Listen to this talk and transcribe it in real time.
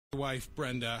Your wife,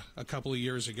 Brenda, a couple of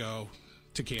years ago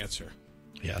to cancer.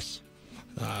 Yes.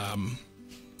 Can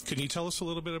you tell us a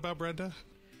little bit about Brenda?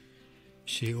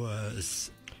 She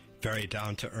was very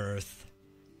down to earth,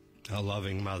 a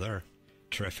loving mother,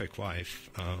 terrific wife.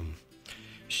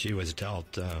 She was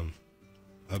dealt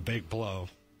a big blow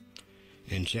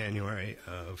in January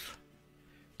of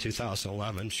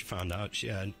 2011. She found out she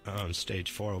had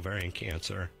stage 4 ovarian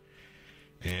cancer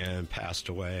and passed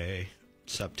away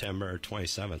September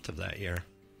 27th of that year.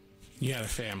 You had a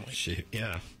family.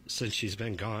 Since she's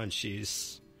been gone,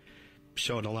 she's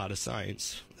showed a lot of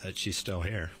signs that she's still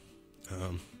here.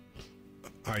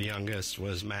 Our youngest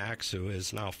was Max, who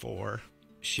is now 4.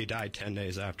 She died 10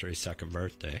 days after his second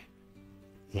birthday.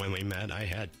 When we met, I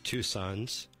had 2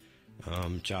 sons,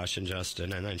 Josh and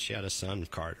Justin, and then she had a son,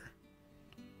 Carter.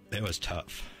 It was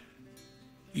tough.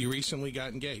 You recently got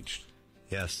engaged.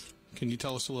 Yes. Can you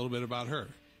tell us a little bit about her?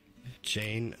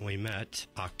 Jane, we met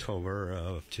October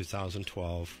of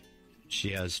 2012. She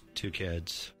has 2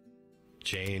 kids.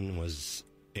 Jane was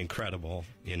incredible,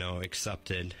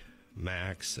 accepted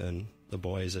Max and the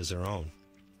boys as her own.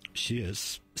 She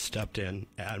has stepped in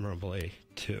admirably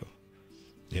to,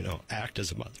 act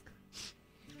as a mother.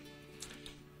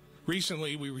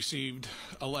 Recently, we received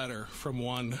a letter from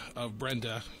one of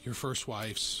Brenda, your first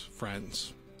wife's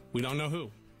friends. We don't know who.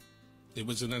 It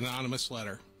was an anonymous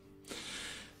letter.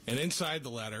 And inside the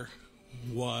letter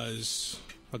was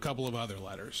a couple of other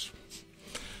letters.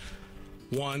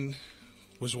 One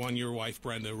was one your wife,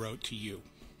 Brenda, wrote to you.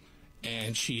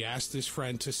 And she asked this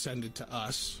friend to send it to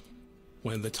us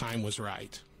when the time was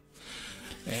right.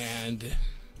 And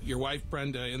your wife,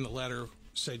 Brenda, in the letter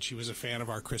said she was a fan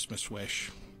of our Christmas wish.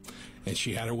 And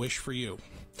she had a wish for you.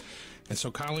 And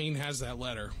so Colleen has that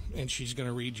letter, and she's going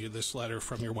to read you this letter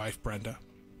from your wife, Brenda.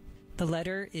 The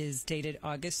letter is dated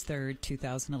August 3rd,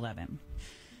 2011.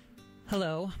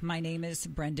 Hello, my name is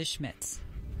Brenda Schmitz.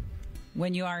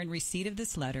 When you are in receipt of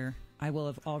this letter, I will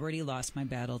have already lost my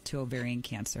battle to ovarian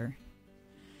cancer.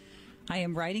 I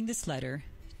am writing this letter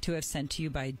to have sent to you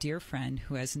by a dear friend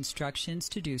who has instructions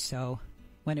to do so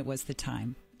when it was the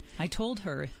time. I told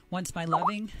her once my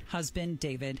loving husband,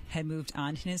 David, had moved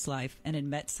on in his life and had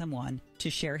met someone to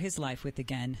share his life with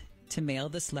again, to mail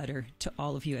this letter to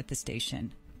all of you at the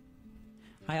station.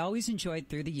 I always enjoyed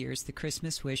through the years the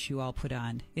Christmas wish you all put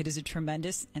on. It is a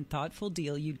tremendous and thoughtful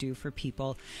deal you do for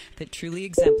people that truly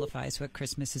exemplifies what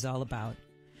Christmas is all about.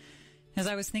 As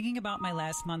I was thinking about my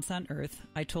last months on earth,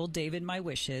 I told David my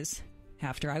wishes,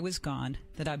 after I was gone,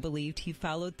 that I believed he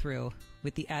followed through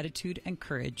with the attitude and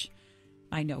courage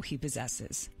I know he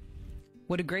possesses.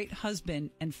 What a great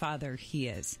husband and father he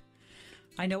is.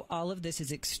 I know all of this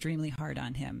is extremely hard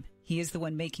on him. He is the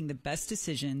one making the best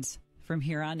decisions from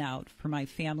here on out for my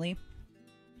family,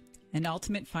 and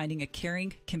ultimate finding a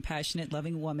caring, compassionate,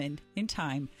 loving woman in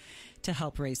time to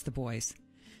help raise the boys.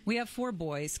 We have 4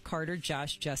 boys, Carter,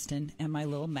 Josh, Justin, and my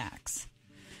little Max.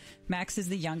 Max is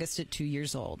the youngest at 2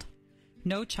 years old.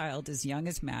 No child as young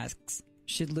as Max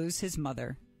should lose his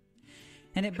mother,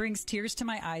 and it brings tears to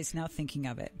my eyes now thinking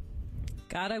of it.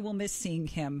 God, I will miss seeing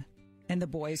him and the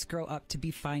boys grow up to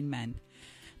be fine men.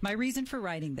 My reason for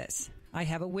writing this: I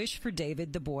have a wish for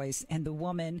David, the boys, and the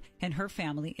woman and her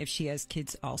family if she has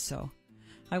kids also.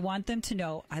 I want them to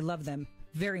know I love them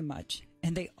very much,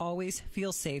 and they always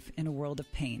feel safe in a world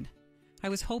of pain. I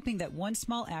was hoping that one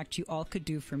small act you all could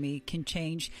do for me can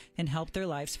change and help their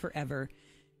lives forever,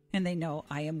 and they know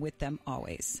I am with them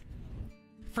always.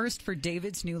 First, for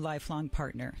David's new lifelong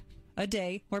partner. A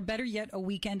day, or better yet, a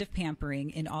weekend of pampering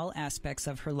in all aspects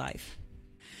of her life.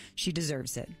 She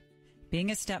deserves it.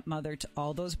 Being a stepmother to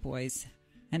all those boys,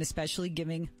 and especially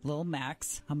giving little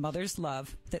Max a mother's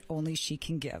love that only she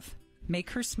can give. Make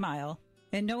her smile,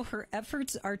 and know her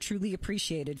efforts are truly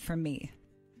appreciated from me.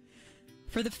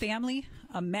 For the family,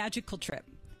 a magical trip.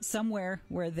 Somewhere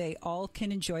where they all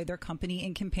can enjoy their company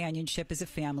and companionship as a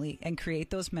family and create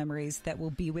those memories that will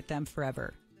be with them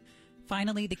forever.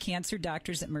 Finally, the cancer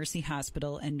doctors at Mercy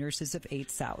Hospital and nurses of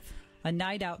 8 South. A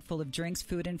night out full of drinks,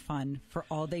 food, and fun for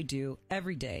all they do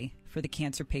every day for the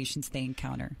cancer patients they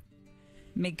encounter.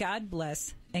 May God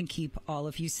bless and keep all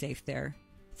of you safe there.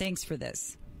 Thanks for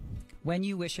this. When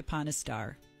you wish upon a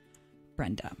star,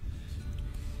 Brenda.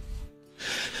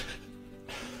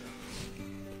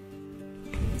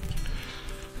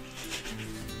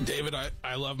 David,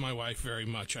 I love my wife very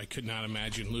much. I could not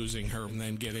imagine losing her and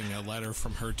then getting a letter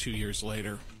from her 2 years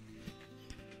later.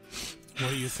 What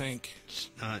do you think?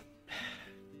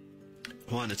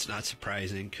 It's not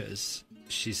surprising because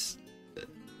she's,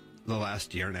 the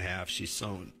last year and a half, she's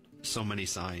shown so many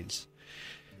signs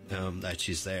that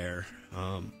she's there.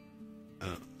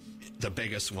 The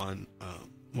biggest one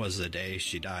was the day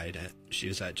she died. She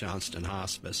was at Johnston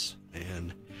Hospice,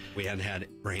 and we hadn't had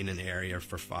rain in the area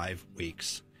for 5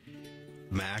 weeks.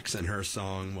 Max and her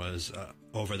song was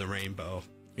Over the Rainbow.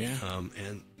 Yeah.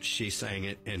 And she sang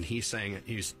it, and he sang it.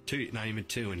 He was not even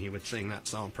two, and he would sing that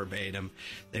song verbatim.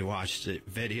 They watched it,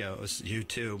 videos,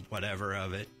 YouTube, whatever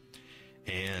of it.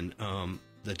 And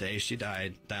the day she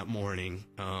died, that morning,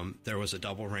 there was a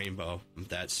double rainbow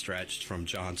that stretched from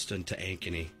Johnston to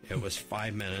Ankeny. It was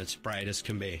 5 minutes, bright as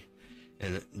can be.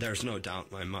 And there's no doubt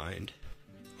in my mind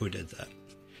who did that.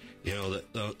 You know,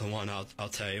 the one I'll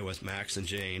tell you was Max and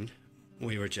Jane.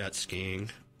 We were jet skiing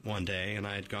one day, and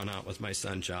I had gone out with my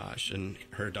son Josh and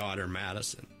her daughter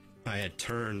Madison. I had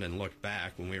turned and looked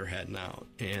back when we were heading out,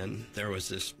 and there was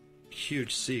this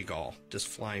huge seagull just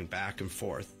flying back and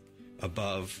forth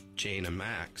above Jane and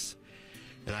Max.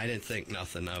 And I didn't think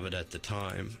nothing of it at the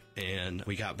time. And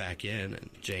we got back in, and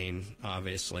Jane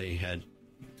obviously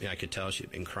I could tell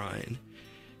she'd been crying.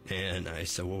 And I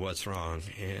said, well, what's wrong?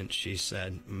 And she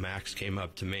said, Max came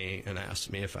up to me and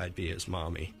asked me if I'd be his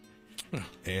mommy.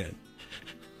 And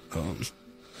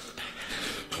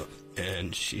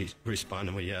and she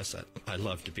responded, well, yes, I'd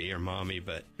love to be your mommy.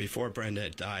 But before Brenda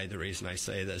had died, the reason I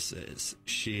say this is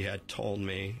she had told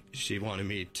me she wanted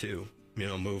me to,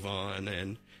 move on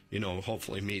and,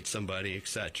 hopefully meet somebody,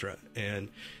 etc. And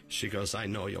she goes, I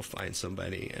know you'll find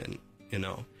somebody. And,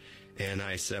 and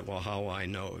I said, well, how will I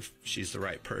know if she's the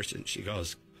right person? She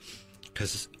goes,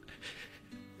 because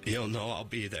you'll know I'll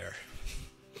be there.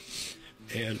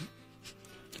 And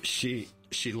she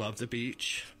loved the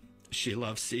beach. She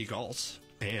loved seagulls.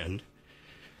 And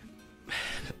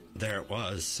there it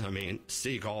was. I mean,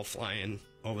 seagull flying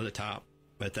over the top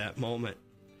at that moment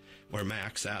where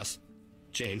Max asked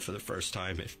Jane for the first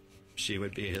time if she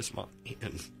would be his mom.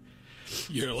 And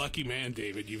you're a lucky man,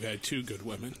 David. You've had two good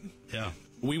women. Yeah.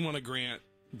 We want to grant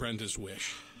Brenda's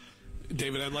wish.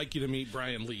 David, I'd like you to meet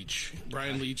Brian Leach.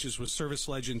 Brian Leach is with Service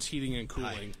Legends Heating and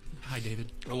Cooling. Hi,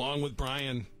 David. Along with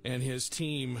Brian and his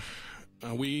team,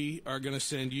 we are going to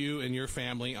send you and your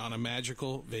family on a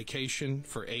magical vacation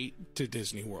for 8 to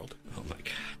Disney World. Oh, my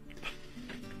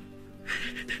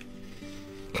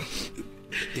God.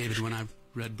 David, when I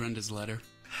read Brenda's letter,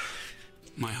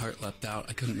 my heart leapt out.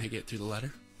 I couldn't make it through the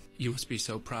letter. You must be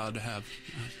so proud to have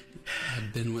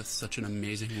been with such an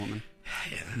amazing woman,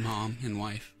 mom and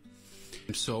wife.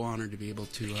 I'm so honored to be able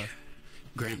to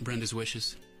grant Brenda's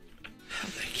wishes. Oh,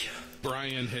 thank you.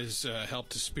 Brian has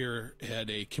helped to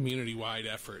spearhead a community-wide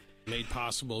effort, made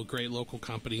possible. Great local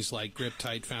companies like Grip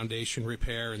Tight Foundation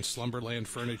Repair and Slumberland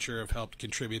Furniture have helped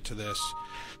contribute to this.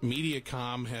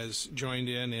 Mediacom has joined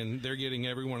in, and they're getting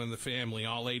everyone in the family,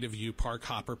 all 8 of you, park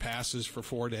hopper passes for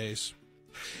 4 days.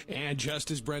 And just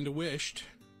as Brenda wished,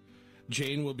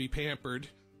 Jane will be pampered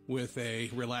with a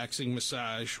relaxing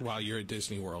massage while you're at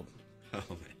Disney World. Oh,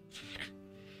 man.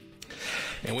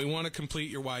 And we want to complete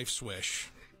your wife's wish.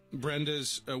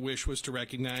 Brenda's wish was to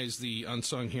recognize the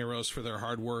unsung heroes for their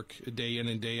hard work day in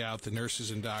and day out, the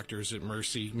nurses and doctors at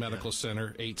Mercy Medical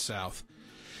Center, 8 South.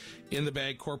 In the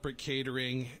Bag Corporate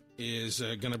Catering is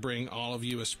going to bring all of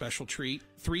you a special treat.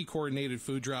 3 coordinated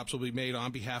food drops will be made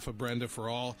on behalf of Brenda for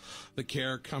all the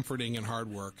care, comforting, and hard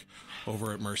work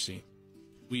over at Mercy.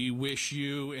 We wish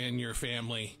you and your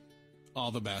family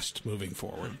all the best moving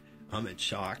forward. I'm in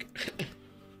shock.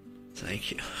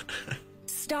 Thank you.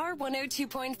 Star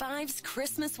 102.5's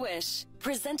Christmas Wish,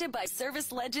 presented by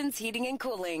Service Legends Heating and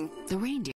Cooling. The reindeer